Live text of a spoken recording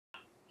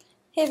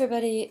Hey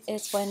everybody,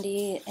 it's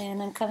Wendy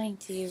and I'm coming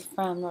to you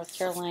from North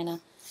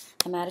Carolina.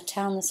 I'm out of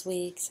town this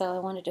week, so I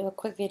want to do a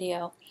quick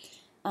video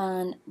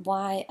on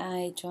why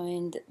I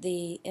joined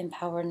the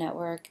Empower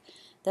Network.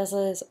 This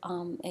is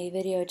a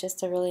video just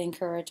to really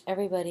encourage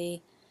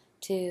everybody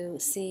to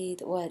see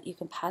what you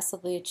can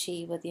possibly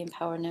achieve with the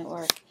Empower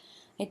Network.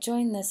 I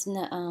joined this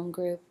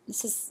group.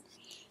 This is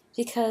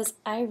because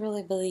I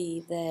really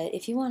believe that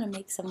if you want to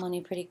make some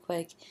money pretty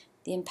quick,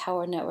 the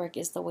Empower Network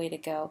is the way to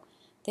go.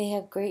 They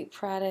have great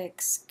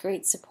products,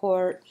 great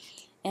support,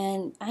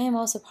 and I am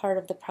also part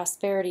of the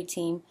prosperity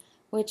team,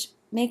 which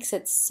makes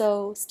it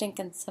so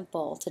stinking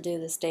simple to do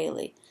this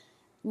daily.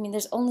 I mean,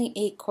 there's only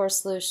 8 core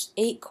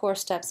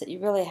steps that you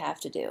really have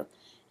to do.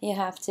 You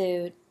have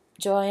to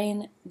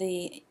join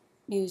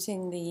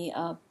using the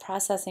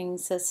processing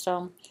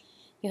system.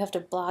 You have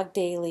to blog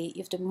daily.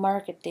 You have to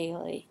market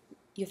daily.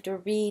 You have to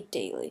read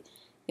daily.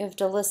 You have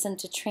to listen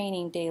to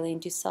training daily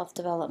and do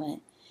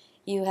self-development.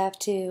 You have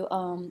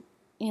to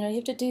you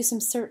have to do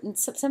some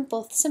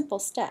simple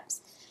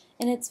steps,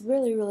 and it's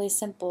really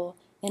simple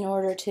in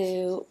order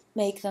to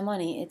make the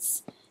money.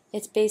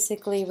 It's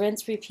basically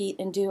rinse, repeat,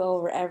 and do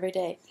over every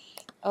day,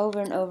 over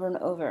and over and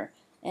over.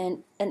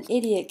 And an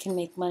idiot can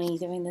make money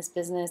doing this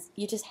business.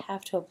 You just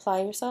have to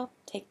apply yourself,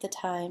 take the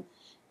time,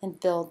 and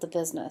build the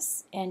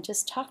business, and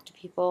just talk to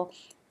people,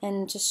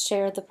 and just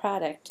share the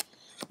product.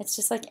 It's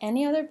just like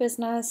any other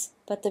business,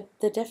 but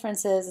the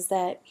difference is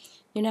that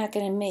you're not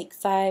going to make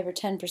 5 or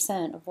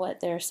 10% of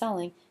what they're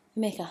selling.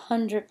 You make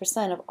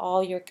 100% of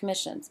all your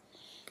commissions.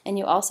 And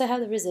you also have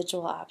the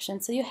residual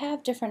option. So you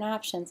have different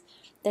options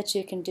that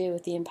you can do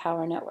with the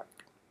Empower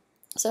Network.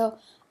 So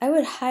I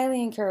would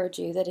highly encourage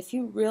you that if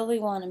you really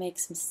want to make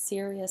some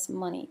serious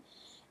money,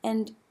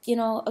 and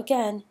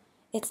again,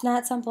 it's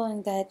not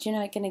something that you're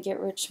not going to get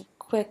rich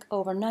quick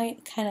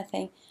overnight kind of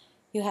thing.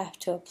 You have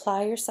to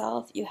apply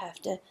yourself. You have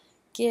to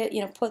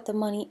put the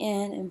money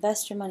in,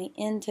 invest your money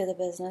into the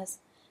business,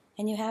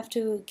 and you have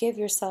to give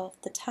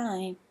yourself the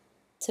time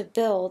to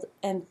build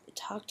and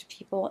talk to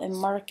people and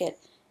market.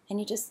 And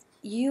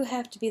you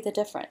have to be the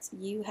difference.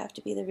 You have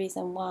to be the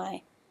reason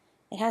why.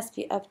 It has to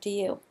be up to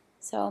you.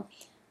 So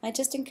I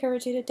just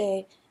encourage you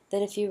today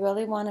that if you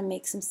really want to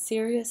make some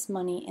serious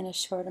money in a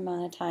short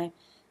amount of time,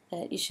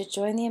 that you should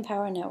join the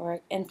Empower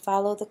Network and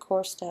follow the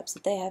core steps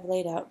that they have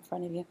laid out in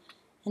front of you,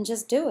 and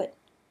just do it.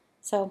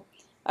 So,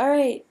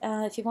 alright,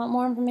 if you want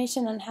more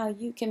information on how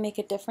you can make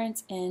a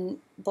difference in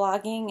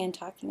blogging and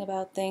talking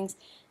about things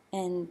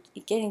and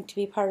getting to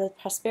be part of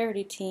the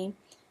prosperity team,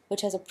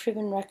 which has a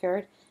proven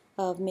record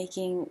of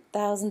making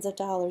thousands of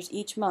dollars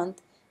each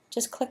month,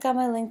 just click on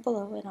my link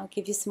below and I'll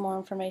give you some more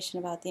information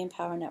about the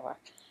Empower Network.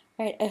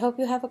 Alright, I hope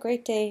you have a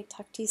great day.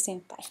 Talk to you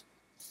soon. Bye.